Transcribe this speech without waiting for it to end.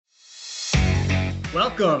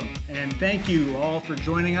Welcome, and thank you all for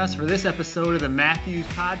joining us for this episode of the Matthews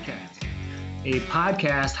Podcast, a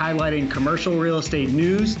podcast highlighting commercial real estate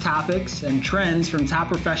news, topics, and trends from top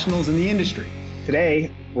professionals in the industry. Today,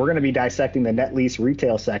 we're going to be dissecting the net lease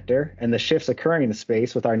retail sector and the shifts occurring in the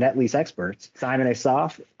space with our net lease experts, Simon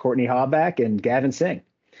Asaf, Courtney Hawback, and Gavin Singh.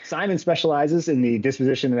 Simon specializes in the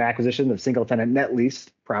disposition and acquisition of single-tenant net lease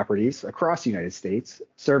properties across the United States,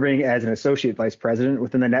 serving as an associate vice president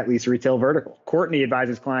within the net lease retail vertical. Courtney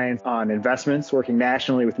advises clients on investments, working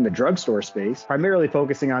nationally within the drugstore space, primarily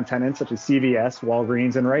focusing on tenants such as CVS,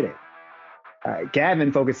 Walgreens, and Rite Aid.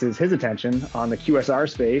 Gavin focuses his attention on the QSR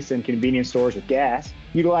space and convenience stores with gas,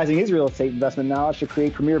 utilizing his real estate investment knowledge to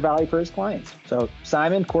create premier value for his clients. So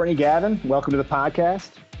Simon, Courtney, Gavin, welcome to the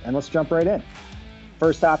podcast, and let's jump right in.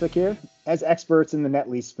 First topic here, as experts in the net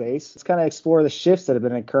lease space, let's kind of explore the shifts that have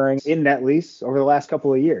been occurring in net lease over the last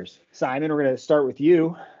couple of years. Simon, we're going to start with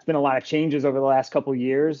you. There's been a lot of changes over the last couple of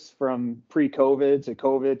years from pre-COVID to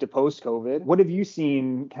COVID to post-COVID. What have you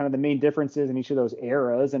seen kind of the main differences in each of those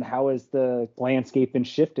eras, and how has the landscape been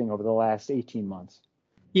shifting over the last 18 months?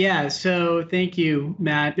 Yeah, so thank you,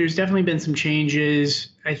 Matt. There's definitely been some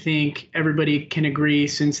changes. I think everybody can agree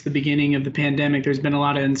since the beginning of the pandemic, there's been a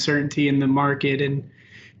lot of uncertainty in the market. And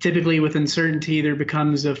typically with uncertainty, there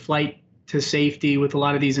becomes a flight to safety with a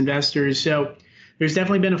lot of these investors. So there's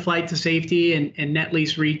definitely been a flight to safety and net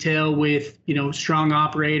lease retail with, strong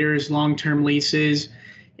operators, long-term leases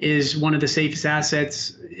is one of the safest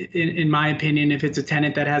assets, in my opinion, if it's a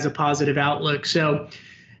tenant that has a positive outlook. So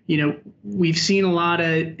we've seen a lot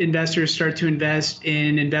of investors start to invest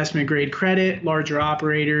in investment grade credit, larger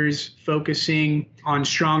operators focusing on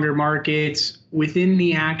stronger markets within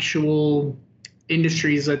the actual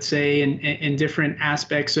industries, let's say, and different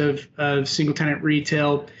aspects of single tenant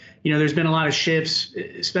retail. There's been a lot of shifts,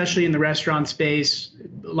 especially in the restaurant space.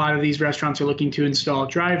 A lot of these restaurants are looking to install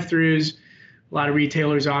drive-throughs. A lot of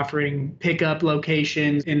retailers offering pickup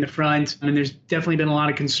locations in the front. And there's definitely been a lot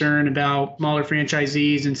of concern about smaller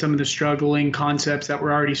franchisees and some of the struggling concepts that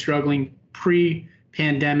were already struggling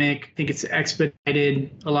pre-pandemic. I think it's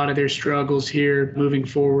expedited a lot of their struggles here moving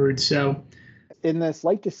forward. So in this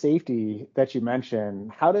flight to safety that you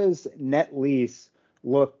mentioned, how does net lease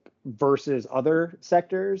look versus other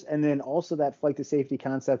sectors? And then also that flight to safety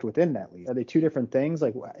concept within net lease. Are they two different things?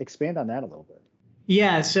 Expand on that a little bit.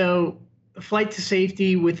 Yeah, so flight to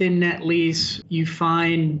safety within net lease, you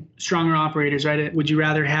find stronger operators, right? Would you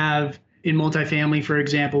rather have, in multifamily, for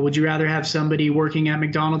example, would you rather have somebody working at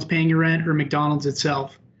McDonald's paying your rent or McDonald's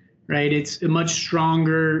itself, right? It's a much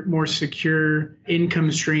stronger, more secure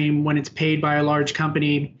income stream when it's paid by a large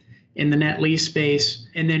company in the net lease space.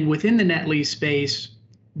 And then within the net lease space,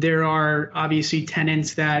 there are obviously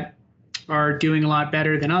tenants that are doing a lot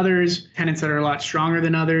better than others, tenants that are a lot stronger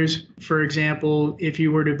than others. For example, if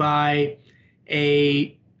you were to buy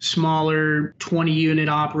a smaller 20-unit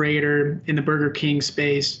operator in the Burger King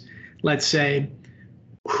space, let's say,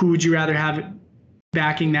 who would you rather have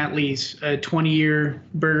backing that lease, a 20-year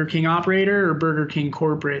Burger King operator or Burger King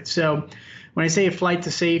corporate? So when I say a flight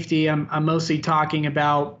to safety, I'm mostly talking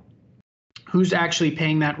about who's actually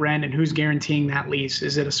paying that rent and who's guaranteeing that lease.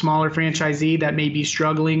 Is it a smaller franchisee that may be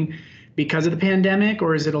struggling because of the pandemic,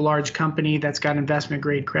 or is it a large company that's got investment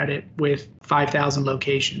grade credit with 5,000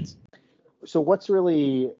 locations? So what's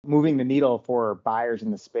really moving the needle for buyers in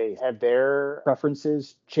the space? Have their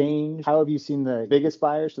preferences changed? How have you seen the biggest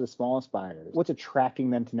buyers to the smallest buyers? What's attracting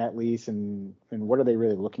them to net lease, and what are they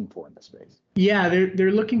really looking for in the space? Yeah,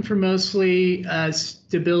 they're looking for mostly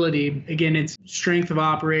stability. Again, it's strength of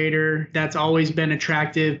operator. That's always been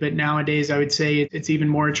attractive, but nowadays I would say it's even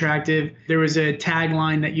more attractive. There was a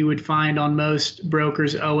tagline that you would find on most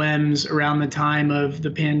brokers' OMs around the time of the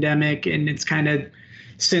pandemic, and it's kind of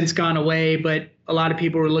since gone away, but a lot of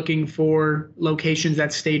people were looking for locations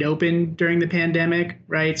that stayed open during the pandemic,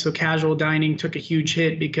 right? So casual dining took a huge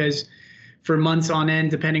hit because for months on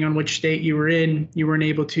end, depending on which state you were in, you weren't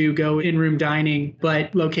able to go in-room dining.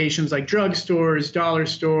 But locations like drugstores, dollar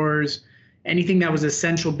stores, anything that was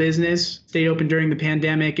essential business stayed open during the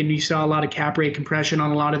pandemic, and you saw a lot of cap rate compression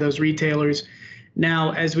on a lot of those retailers.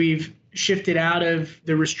 Now, as we've shifted out of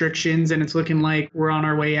the restrictions and it's looking like we're on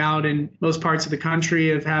our way out in most parts of the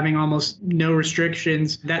country of having almost no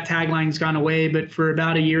restrictions, that tagline's gone away. But for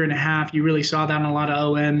about a year and a half, you really saw that in a lot of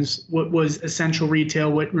OMs, what was essential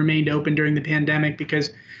retail, what remained open during the pandemic,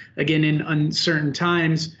 because again, in uncertain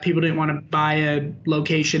times, people didn't want to buy a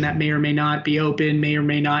location that may or may not be open, may or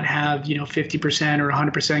may not have, 50% or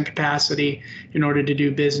 100% capacity in order to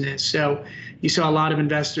do business. So you saw a lot of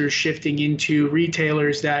investors shifting into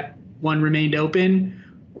retailers that, one, remained open,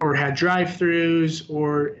 or had drive-throughs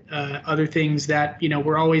or other things that,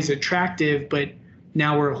 were always attractive, but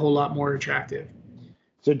now we're a whole lot more attractive.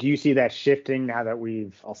 So do you see that shifting now that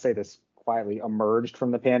we've, I'll say this quietly, emerged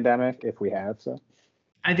from the pandemic, if we have so?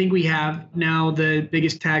 I think we have. Now the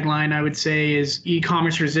biggest tagline I would say is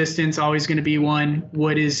e-commerce resistance, always going to be one.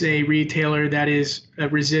 What is a retailer that is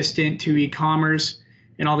resistant to e-commerce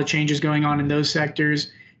and all the changes going on in those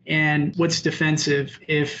sectors? And what's defensive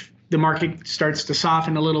if the market starts to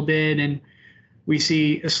soften a little bit and we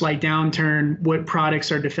see a slight downturn? What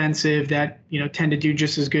products are defensive that tend to do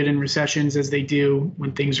just as good in recessions as they do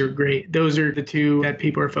when things are great? Those are the two that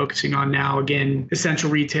people are focusing on now. Again, essential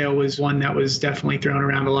retail was one that was definitely thrown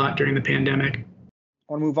around a lot during the pandemic.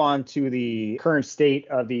 I want to move on to the current state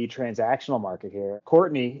of the transactional market here.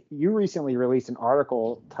 Courtney, you recently released an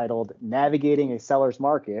article titled "Navigating a Seller's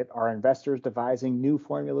Market: Are Investors Devising New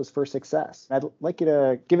Formulas for Success?" I'd like you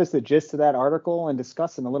to give us the gist of that article and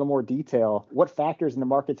discuss in a little more detail what factors in the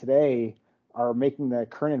market today are making the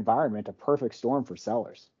current environment a perfect storm for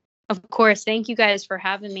sellers. Of course. Thank you guys for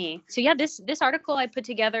having me. So yeah, this article I put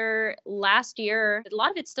together last year, a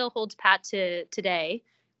lot of it still holds pat to today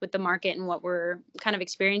with the market and what we're kind of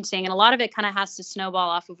experiencing. And a lot of it kind of has to snowball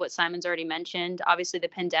off of what Simon's already mentioned. Obviously, the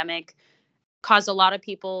pandemic caused a lot of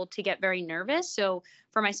people to get very nervous. So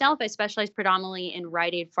for myself, I specialize predominantly in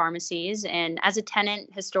Rite Aid pharmacies. And as a tenant,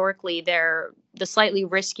 historically, they're the slightly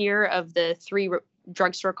riskier of the three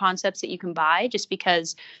drugstore concepts that you can buy, just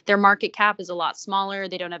because their market cap is a lot smaller.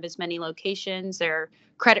 They don't have as many locations. Their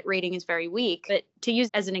credit rating is very weak. But to use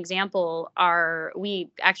as an example,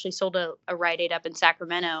 we actually sold a Rite Aid up in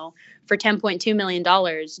Sacramento for $10.2 million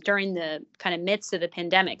during the kind of midst of the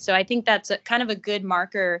pandemic. So I think that's kind of a good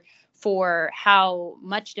marker for how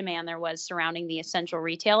much demand there was surrounding the essential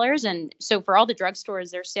retailers. And so for all the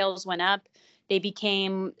drugstores, their sales went up. They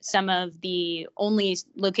became some of the only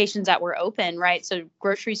locations that were open, right? So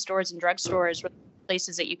grocery stores and drugstores were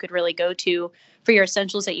places that you could really go to for your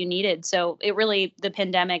essentials that you needed. So the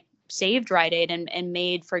pandemic saved Rite Aid and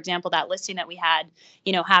made, for example, that listing that we had,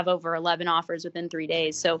 have over 11 offers within 3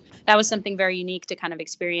 days. So that was something very unique to kind of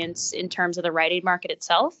experience in terms of the Rite Aid market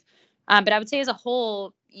itself. But I would say as a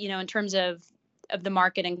whole, in terms of the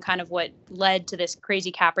market and kind of what led to this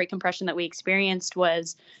crazy cap rate compression that we experienced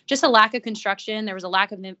was just a lack of construction. There was a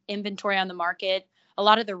lack of inventory on the market. A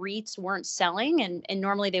lot of the REITs weren't selling, and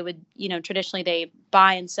normally they would, traditionally they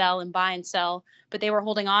buy and sell, but they were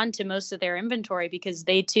holding on to most of their inventory because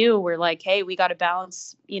they too were like, hey, we got to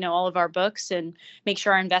balance, all of our books and make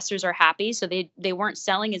sure our investors are happy. So they weren't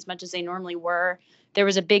selling as much as they normally were. There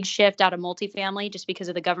was a big shift out of multifamily just because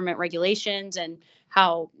of the government regulations and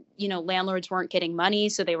how, landlords weren't getting money.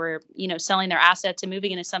 So they were, selling their assets and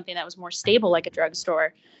moving into something that was more stable, like a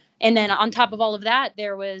drugstore. And then on top of all of that,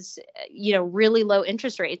 there was, really low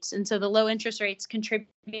interest rates. And so the low interest rates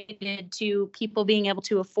contributed to people being able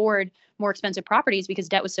to afford more expensive properties because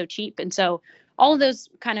debt was so cheap. And so all of those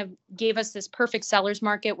kind of gave us this perfect seller's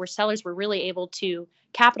market where sellers were really able to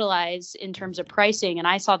capitalize in terms of pricing. And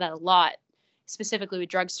I saw that a lot, specifically with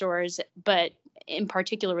drugstores, but in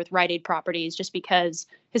particular with Rite Aid properties, just because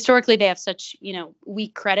historically they have such,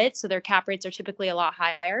 weak credit. So their cap rates are typically a lot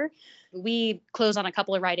higher. We closed on a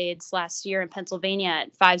couple of Rite Aids last year in Pennsylvania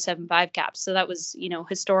at 5.75 caps. So that was,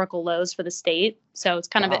 historical lows for the state. So it's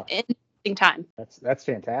kind of an interesting time. That's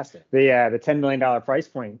fantastic. The $10 million price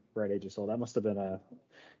point Rite Aid just sold, that must have been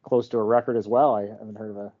close to a record as well. I haven't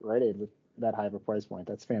heard of a Rite Aid with that high of a price point.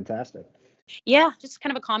 That's fantastic. Yeah, just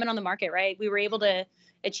kind of a comment on the market, right? We were able to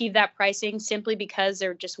achieve that pricing simply because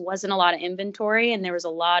there just wasn't a lot of inventory and there was a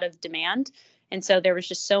lot of demand. And so there was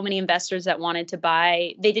just so many investors that wanted to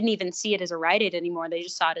buy. They didn't even see it as a Rite Aid anymore. They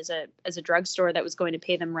just saw it as a drugstore that was going to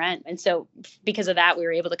pay them rent. And so because of that, we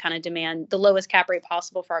were able to kind of demand the lowest cap rate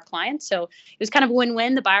possible for our clients. So it was kind of a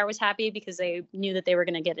win-win. The buyer was happy because they knew that they were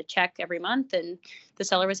going to get a check every month, and the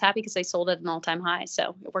seller was happy because they sold at an all-time high.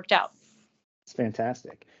 So it worked out. It's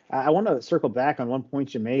fantastic. I want to circle back on one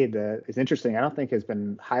point you made that is interesting. I don't think has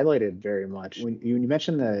been highlighted very much. When you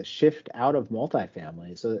mentioned the shift out of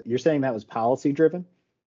multifamily, so you're saying that was policy driven?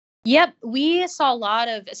 Yep. We saw a lot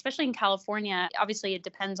of, especially in California, obviously it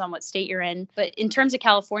depends on what state you're in, but in terms of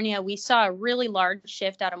California, we saw a really large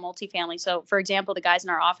shift out of multifamily. So for example, the guys in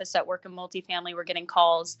our office that work in multifamily were getting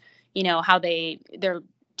calls, how their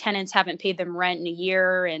tenants haven't paid them rent in a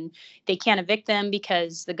year and they can't evict them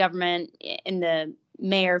because the government in the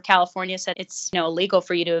mayor of California said it's illegal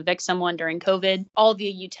for you to evict someone during COVID. All the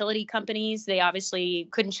utility companies, they obviously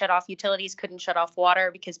couldn't shut off utilities, couldn't shut off water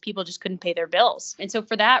because people just couldn't pay their bills. And so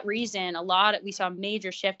for that reason, we saw a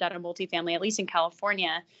major shift out of multifamily, at least in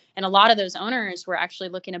California. And a lot of those owners were actually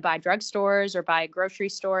looking to buy drugstores or buy grocery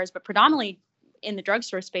stores, but predominantly in the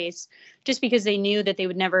drugstore space, just because they knew that they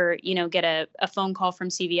would never, get a phone call from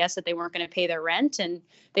CVS that they weren't going to pay their rent. And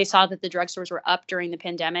they saw that the drugstores were up during the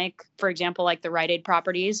pandemic, for example, like the Rite Aid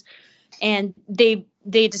properties. And they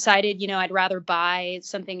decided, I'd rather buy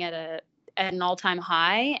something at an all-time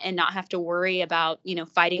high and not have to worry about,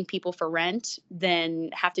 fighting people for rent than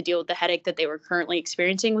have to deal with the headache that they were currently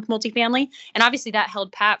experiencing with multifamily. And obviously that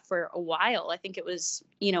held pat for a while. I think it was,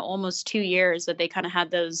 almost 2 years that they kind of had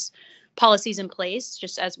those policies in place.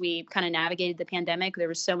 Just as we kind of navigated the pandemic, there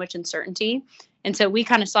was so much uncertainty. And so we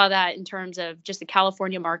kind of saw that in terms of just the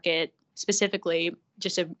California market, specifically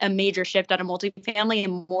just a major shift out of multifamily,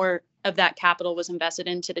 and more of that capital was invested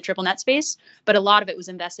into the triple net space. But a lot of it was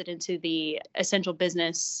invested into the essential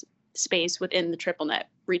business space within the triple net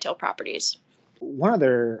retail properties. One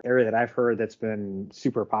other area that I've heard that's been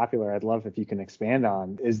super popular, I'd love if you can expand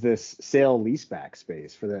on, is this sale leaseback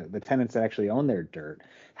space for the tenants that actually own their dirt.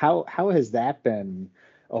 How has that been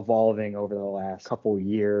evolving over the last couple of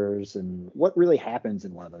years, and what really happens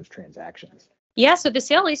in one of those transactions? Yeah, so the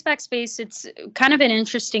sale leaseback space, it's kind of an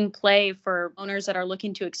interesting play for owners that are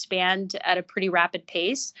looking to expand at a pretty rapid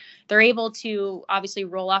pace. They're able to obviously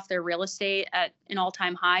roll off their real estate at an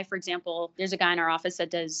all-time high. For example, there's a guy in our office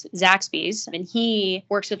that does Zaxby's, and he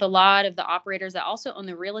works with a lot of the operators that also own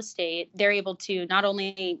the real estate. They're able to not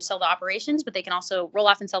only sell the operations, but they can also roll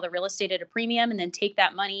off and sell the real estate at a premium and then take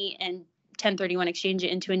that money and 1031 exchange it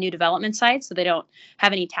into a new development site so they don't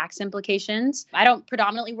have any tax implications. I don't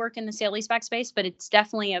predominantly work in the sale leaseback space, but it's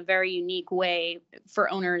definitely a very unique way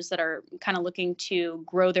for owners that are kind of looking to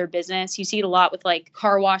grow their business. You see it a lot with like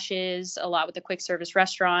car washes, a lot with the quick service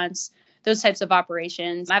restaurants, those types of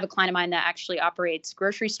operations. I have a client of mine that actually operates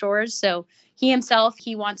grocery stores. So he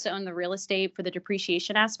wants to own the real estate for the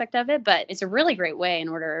depreciation aspect of it, but it's a really great way in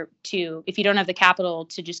order to, if you don't have the capital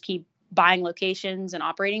to just keep buying locations and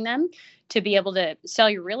operating them, to be able to sell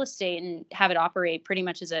your real estate and have it operate pretty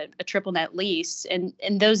much as a triple net lease. And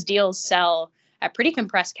those deals sell at pretty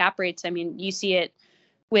compressed cap rates. I mean, you see it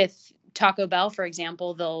with Taco Bell, for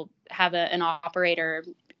example. They'll have an operator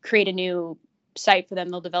create a new site for them.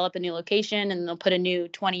 They'll develop a new location and they'll put a new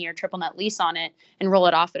 20-year triple net lease on it and roll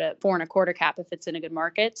it off at a 4.25 cap if it's in a good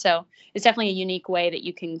market. So it's definitely a unique way that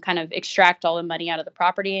you can kind of extract all the money out of the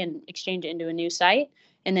property and exchange it into a new site,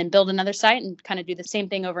 and then build another site and kind of do the same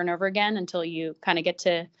thing over and over again until you kind of get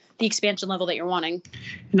to the expansion level that you're wanting.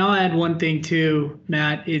 And I'll add one thing too,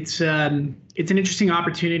 Matt. It's an interesting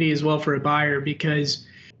opportunity as well for a buyer, because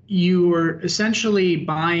you are essentially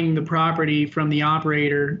buying the property from the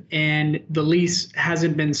operator and the lease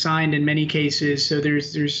hasn't been signed in many cases. So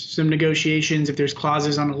there's some negotiations if there's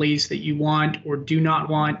clauses on a lease that you want or do not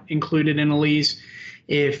want included in a lease.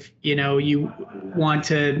 If you want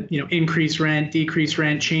to increase rent, decrease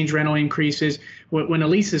rent, change rental increases. When a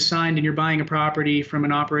lease is signed and you're buying a property from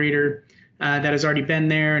an operator that has already been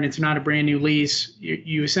there and it's not a brand new lease,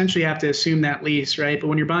 you essentially have to assume that lease, right? But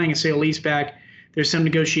when you're buying a sale leaseback, there's some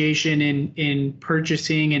negotiation in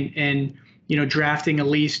purchasing and drafting a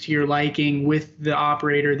lease to your liking with the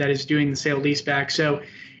operator that is doing the sale leaseback. So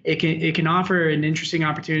it can offer an interesting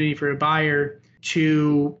opportunity for a buyer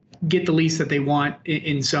to get the lease that they want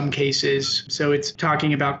in some cases. So it's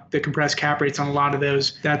talking about the compressed cap rates on a lot of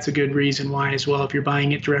those. That's a good reason why as well. If you're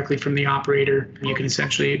buying it directly from the operator, you can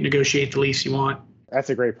essentially negotiate the lease you want.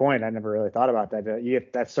 That's a great point. I never really thought about that. You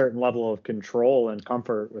get that certain level of control and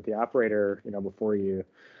comfort with the operator, before you're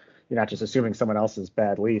not just assuming someone else's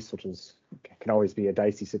bad lease, which can always be a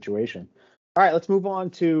dicey situation. All right, let's move on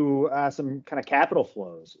to some kind of capital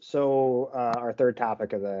flows. So our third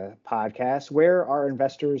topic of the podcast, where are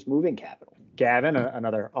investors moving capital? Gavin,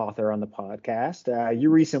 another author on the podcast, you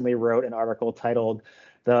recently wrote an article titled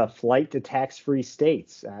 "The Flight to Tax-Free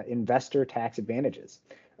States, Investor Tax Advantages."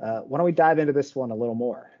 Why don't we dive into this one a little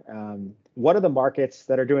more? What are the markets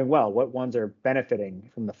that are doing well? What ones are benefiting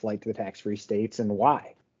from the flight to the tax-free states, and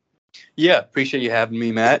why? Yeah, appreciate you having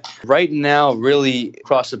me, Matt. Right now, really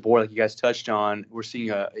across the board, like you guys touched on, we're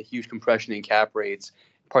seeing a huge compression in cap rates,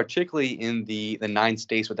 particularly in the 9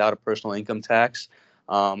 states without a personal income tax.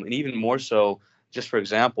 And even more so, just for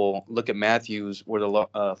example, look at Matthews. We're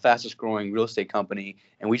the fastest growing real estate company,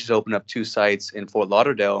 and we just opened up 2 sites in Fort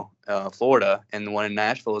Lauderdale, Florida, and one in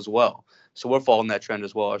Nashville as well. So we're following that trend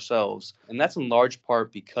as well ourselves. And that's in large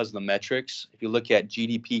part because of the metrics. If you look at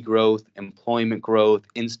GDP growth, employment growth,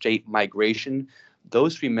 in-state migration,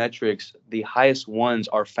 those three metrics, the highest ones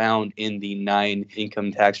are found in the 9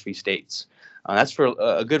 income tax-free states. That's for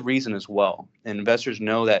a good reason as well. And investors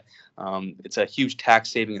know that it's a huge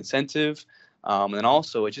tax-saving incentive. And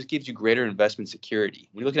also, it just gives you greater investment security.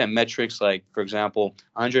 When you're looking at metrics like, for example,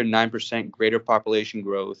 109% greater population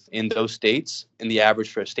growth in those states, in the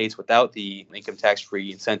average for states without the income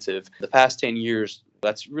tax-free incentive, the past 10 years,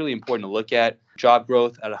 that's really important to look at. Job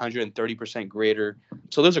growth at 130% greater.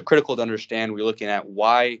 So those are critical to understand when you're looking at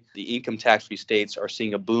why the income tax-free states are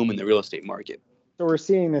seeing a boom in the real estate market. So we're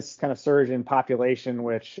seeing this kind of surge in population,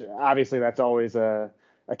 which obviously that's always a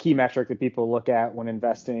key metric that people look at when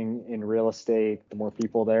investing in real estate. The more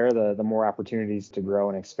people there, the more opportunities to grow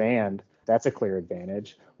and expand. That's a clear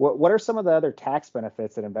advantage. What are some of the other tax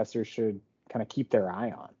benefits that investors should kind of keep their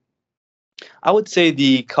eye on? I would say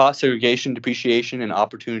the cost segregation, depreciation, and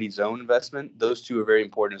opportunity zone investment. Those two are very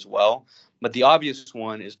important as well. But the obvious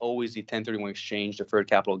one is always the 1031 exchange deferred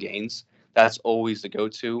capital gains. That's always the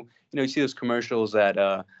go-to. You see those commercials that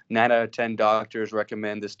 9 out of 10 doctors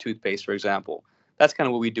recommend this toothpaste, for example. That's kind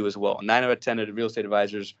of what we do as well. 9 out of 10 of the real estate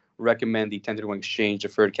advisors recommend the 1031 exchange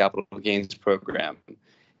deferred capital gains program.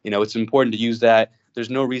 It's important to use that. There's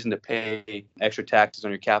no reason to pay extra taxes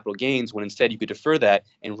on your capital gains when instead you could defer that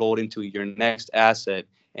and roll it into your next asset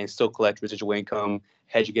and still collect residual income,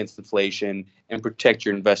 hedge against inflation, and protect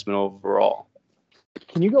your investment overall.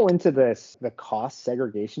 Can you go into the cost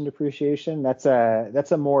segregation depreciation? That's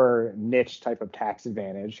a more niche type of tax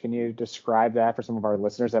advantage. Can you describe that for some of our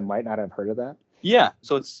listeners that might not have heard of that? Yeah,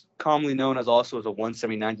 so it's commonly known as a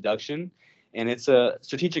 179 deduction, and it's a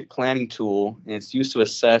strategic planning tool, and it's used to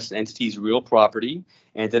assess an entity's real property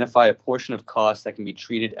and identify a portion of costs that can be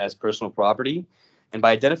treated as personal property. And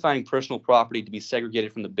by identifying personal property to be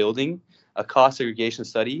segregated from the building, a cost segregation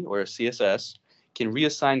study, or a CSS, can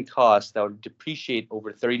reassign costs that would depreciate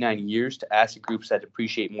over 39 years to asset groups that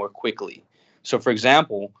depreciate more quickly. So, for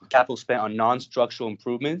example, capital spent on non-structural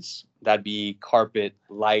improvements, that'd be carpet,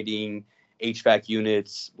 lighting, HVAC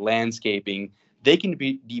units, landscaping, they can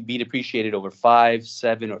be depreciated over 5,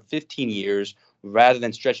 7, or 15 years rather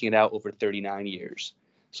than stretching it out over 39 years.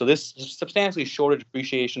 So this substantially shorter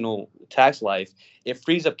depreciational tax life, it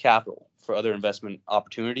frees up capital for other investment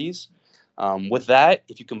opportunities. With that,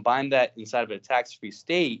 if you combine that inside of a tax-free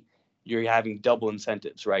state, you're having double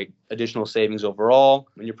incentives, right? Additional savings overall,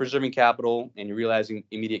 when you're preserving capital and you're realizing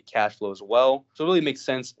immediate cash flow as well. So it really makes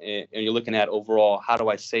sense, and you're looking at overall, how do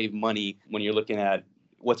I save money when you're looking at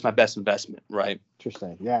what's my best investment, right?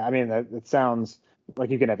 Interesting. Yeah, I mean, that sounds like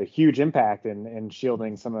you can have a huge impact in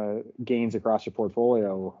shielding some gains across your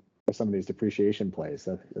portfolio with some of these depreciation plays.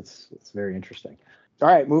 It's very interesting. All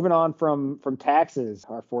right, moving on from taxes,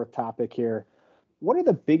 our fourth topic here. What are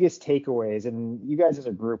the biggest takeaways? And you guys as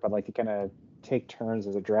a group, I'd like to kind of take turns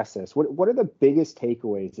as address this. What are the biggest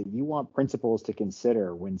takeaways that you want principals to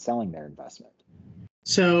consider when selling their investment?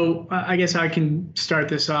 So I guess I can start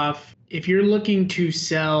this off. If you're looking to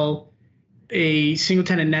sell a single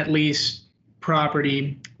tenant net lease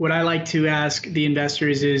property, what I like to ask the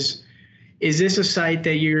investors is this a site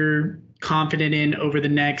that you're confident in over the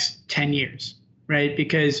next 10 years, right?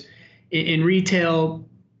 Because in retail,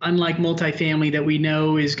 unlike multifamily that we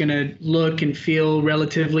know is going to look and feel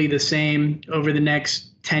relatively the same over the next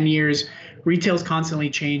 10 years, retail is constantly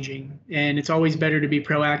changing. And it's always better to be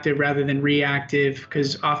proactive rather than reactive,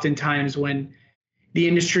 because oftentimes when the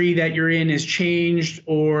industry that you're in has changed,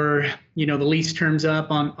 or the lease terms up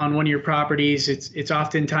on one of your properties, it's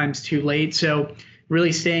oftentimes too late. So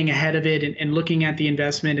really staying ahead of it and looking at the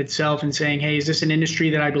investment itself and saying, hey, is this an industry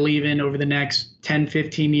that I believe in over the next 10,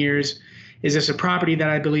 15 years? Is this a property that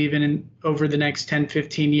I believe in over the next 10,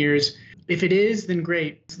 15 years? If it is, then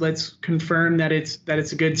great. Let's confirm that it's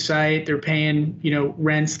a good site. They're paying,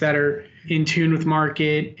 rents that are in tune with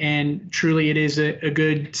market, and truly it is a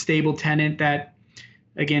good, stable tenant that,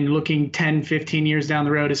 again, looking 10, 15 years down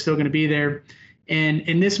the road is still going to be there. And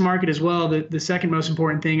in this market as well, the second most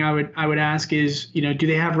important thing I would ask is, do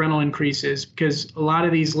they have rental increases? Because a lot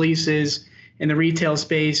of these leases in the retail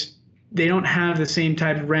space, they don't have the same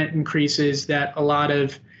type of rent increases that a lot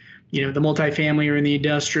of, the multifamily or in the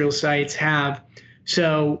industrial sites have.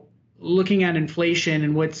 So looking at inflation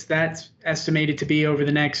and what's that's estimated to be over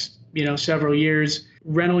the next, several years,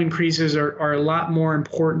 rental increases are a lot more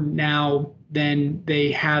important now than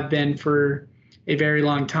they have been for a very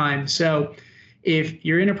long time. So if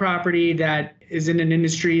you're in a property that is in an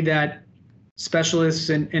industry that specialists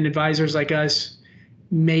and advisors like us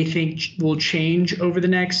may think will change over the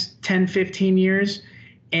next 10, 15 years,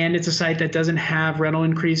 and it's a site that doesn't have rental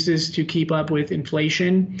increases to keep up with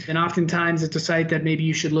inflation, then oftentimes it's a site that maybe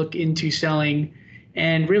you should look into selling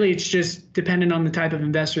And really, it's just dependent on the type of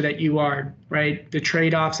investor that you are, right? The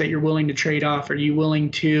trade-offs that you're willing to trade off. Are you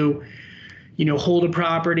willing to, hold a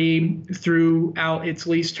property throughout its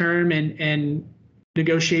lease term and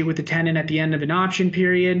negotiate with the tenant at the end of an option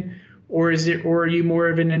period? Or are you more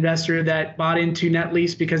of an investor that bought into net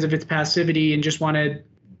lease because of its passivity and just want to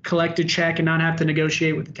collect a check and not have to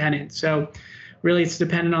negotiate with the tenant? So really, it's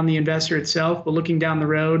dependent on the investor itself. But looking down the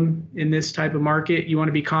road in this type of market, you want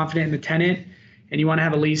to be confident in the tenant, and you want to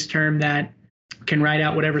have a lease term that can ride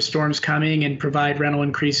out whatever storm's coming and provide rental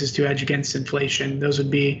increases to hedge against inflation. Those would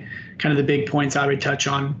be kind of the big points I would touch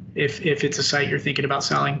on if it's a site you're thinking about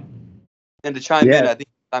selling. And to chime in, I think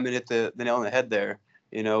Simon hit the nail on the head there.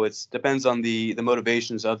 It depends on the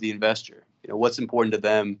motivations of the investor. What's important to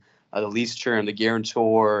them, the lease term, the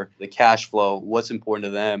guarantor, the cash flow, what's important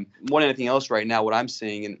to them. More than anything else right now, what I'm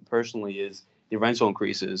seeing and personally is the rental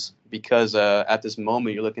increases, because at this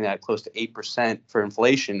moment you're looking at close to 8% for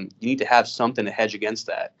inflation. You need to have something to hedge against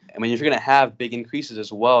that. I mean, if you're going to have big increases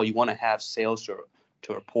as well, you want to have sales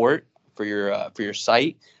to report for your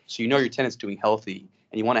site, so your tenant's doing healthy,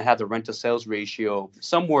 and you want to have the rent to sales ratio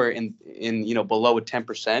somewhere in below a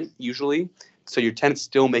 10% usually, so your tenant's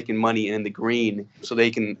still making money and in the green, so they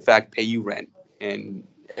can in fact pay you rent, and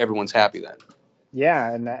everyone's happy then.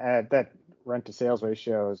 Yeah, and that rent to sales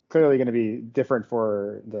ratio is clearly going to be different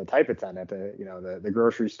for the type of tenant. The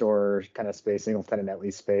grocery store kind of space, single tenant net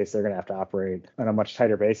lease space, they're going to have to operate on a much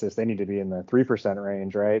tighter basis. They need to be in the 3%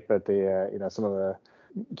 range, right? But some of the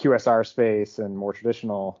QSR space and more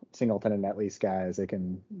traditional single tenant net lease guys, they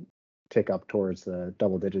can tick up towards the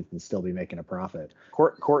double digits and still be making a profit.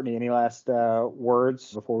 Courtney, any last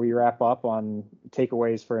words before we wrap up on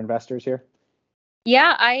takeaways for investors here?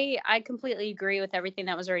 Yeah, I completely agree with everything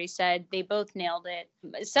that was already said. They both nailed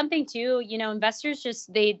it. Something too, investors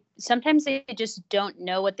sometimes they just don't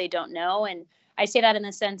know what they don't know. And I say that in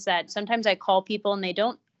the sense that sometimes I call people and they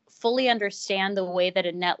don't fully understand the way that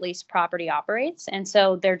a net lease property operates. And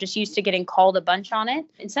so they're just used to getting called a bunch on it.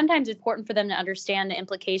 And sometimes it's important for them to understand the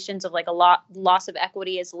implications of like a loss of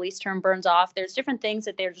equity as the lease term burns off. There's different things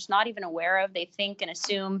that they're just not even aware of. They think and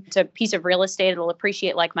assume it's a piece of real estate. It'll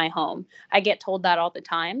appreciate like my home. I get told that all the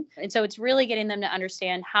time. And so it's really getting them to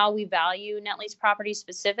understand how we value net lease properties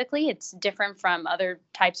specifically. It's different from other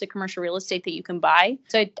types of commercial real estate that you can buy.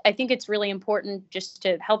 So I think it's really important just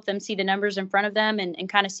to help them see the numbers in front of them and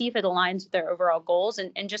kind of see if it aligns with their overall goals.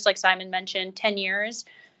 And just like Simon mentioned, 10 years,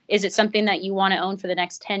 is it something that you want to own for the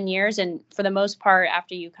next 10 years? And for the most part,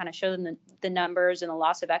 after you kind of show them the numbers and the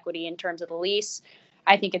loss of equity in terms of the lease,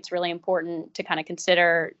 I think it's really important to kind of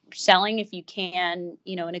consider selling if you can,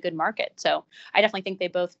 in a good market. So I definitely think they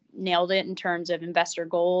both nailed it in terms of investor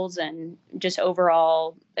goals and just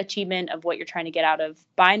overall achievement of what you're trying to get out of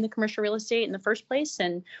buying the commercial real estate in the first place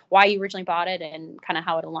and why you originally bought it and kind of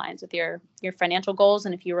how it aligns with your financial goals.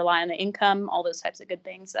 And if you rely on the income, all those types of good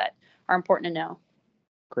things that are important to know.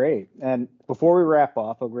 Great. And before we wrap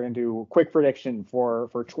up, we're going to do a quick prediction for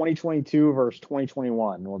 2022 versus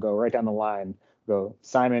 2021. We'll go right down the line. Go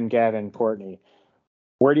Simon, Gavin, Courtney.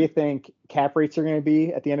 Where do you think cap rates are going to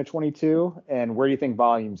be at the end of 22? And where do you think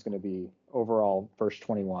volume is going to be overall versus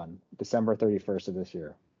 21, December 31st of this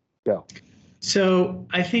year? Go. So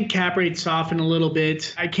I think cap rates soften a little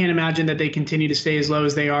bit. I can't imagine that they continue to stay as low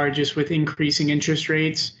as they are just with increasing interest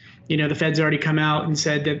rates. The Fed's already come out and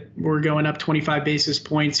said that we're going up 25 basis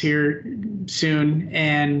points here soon.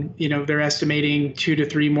 And, they're estimating 2 to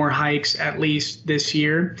 3 more hikes at least this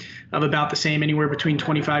year of about the same, anywhere between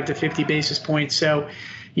 25 to 50 basis points. So,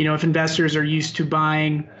 if investors are used to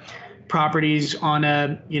buying properties on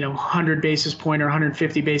a, 100 basis point or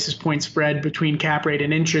 150 basis point spread between cap rate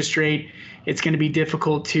and interest rate, it's going to be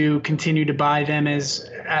difficult to continue to buy them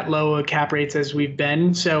at low cap rates as we've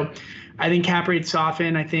been. So I think cap rates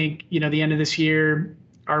soften. I think, the end of this year,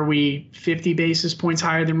 are we 50 basis points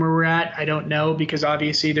higher than where we're at? I don't know, because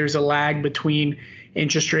obviously there's a lag between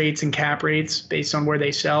interest rates and cap rates based on where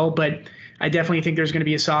they sell. But I definitely think there's going to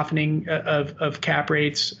be a softening of cap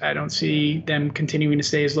rates. I don't see them continuing to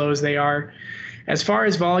stay as low as they are. As far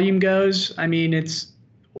as volume goes, I mean,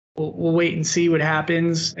 we'll wait and see what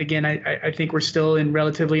happens. Again, I think we're still in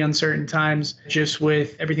relatively uncertain times just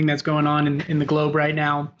with everything that's going on in the globe right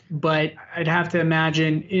now. But I'd have to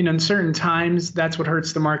imagine in uncertain times, that's what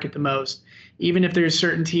hurts the market the most. Even if there's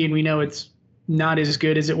certainty and we know it's not as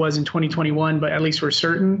good as it was in 2021, but at least we're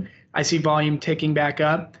certain, I see volume ticking back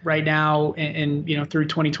up right now. And through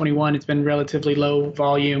 2021, it's been relatively low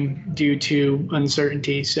volume due to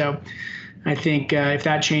uncertainty. So I think if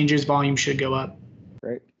that changes, volume should go up.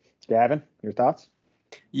 Great. Gavin, your thoughts?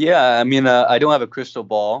 Yeah, I mean, I don't have a crystal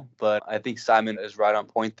ball, but I think Simon is right on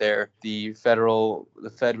point there. The Fed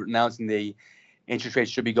announcing the interest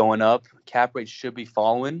rates should be going up, cap rates should be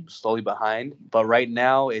following slowly behind. But right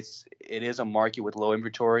now, it is a market with low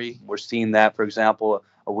inventory. We're seeing that, for example,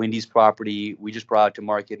 a Wendy's property we just brought to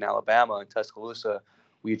market in Alabama, in Tuscaloosa.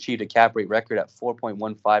 We achieved a cap rate record at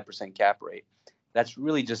 4.15% cap rate. That's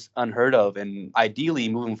really just unheard of. And ideally,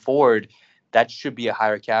 moving forward, that should be a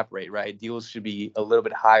higher cap rate, right? Deals should be a little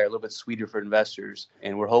bit higher, a little bit sweeter for investors.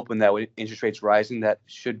 And we're hoping that with interest rates rising, that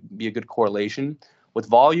should be a good correlation. With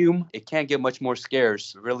volume, it can't get much more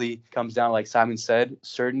scarce. It really comes down, like Simon said,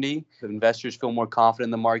 certainty. If investors feel more confident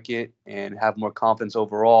in the market and have more confidence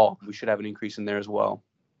overall, we should have an increase in there as well.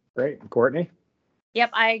 Great. Courtney?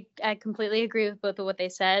 Yep, I completely agree with both of what they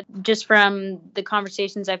said. Just from the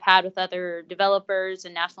conversations I've had with other developers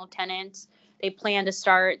and national tenants, they plan to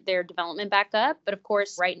start their development back up. But of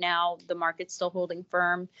course, right now, the market's still holding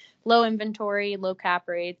firm, low inventory, low cap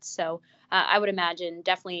rates. So I would imagine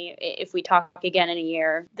definitely if we talk again in a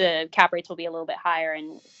year, the cap rates will be a little bit higher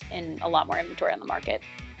and a lot more inventory on the market.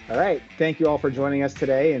 All right. Thank you all for joining us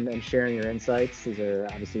today and sharing your insights. These are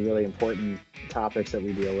obviously really important topics that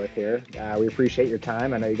we deal with here. We appreciate your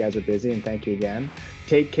time. I know you guys are busy, and thank you again.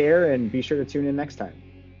 Take care and be sure to tune in next time.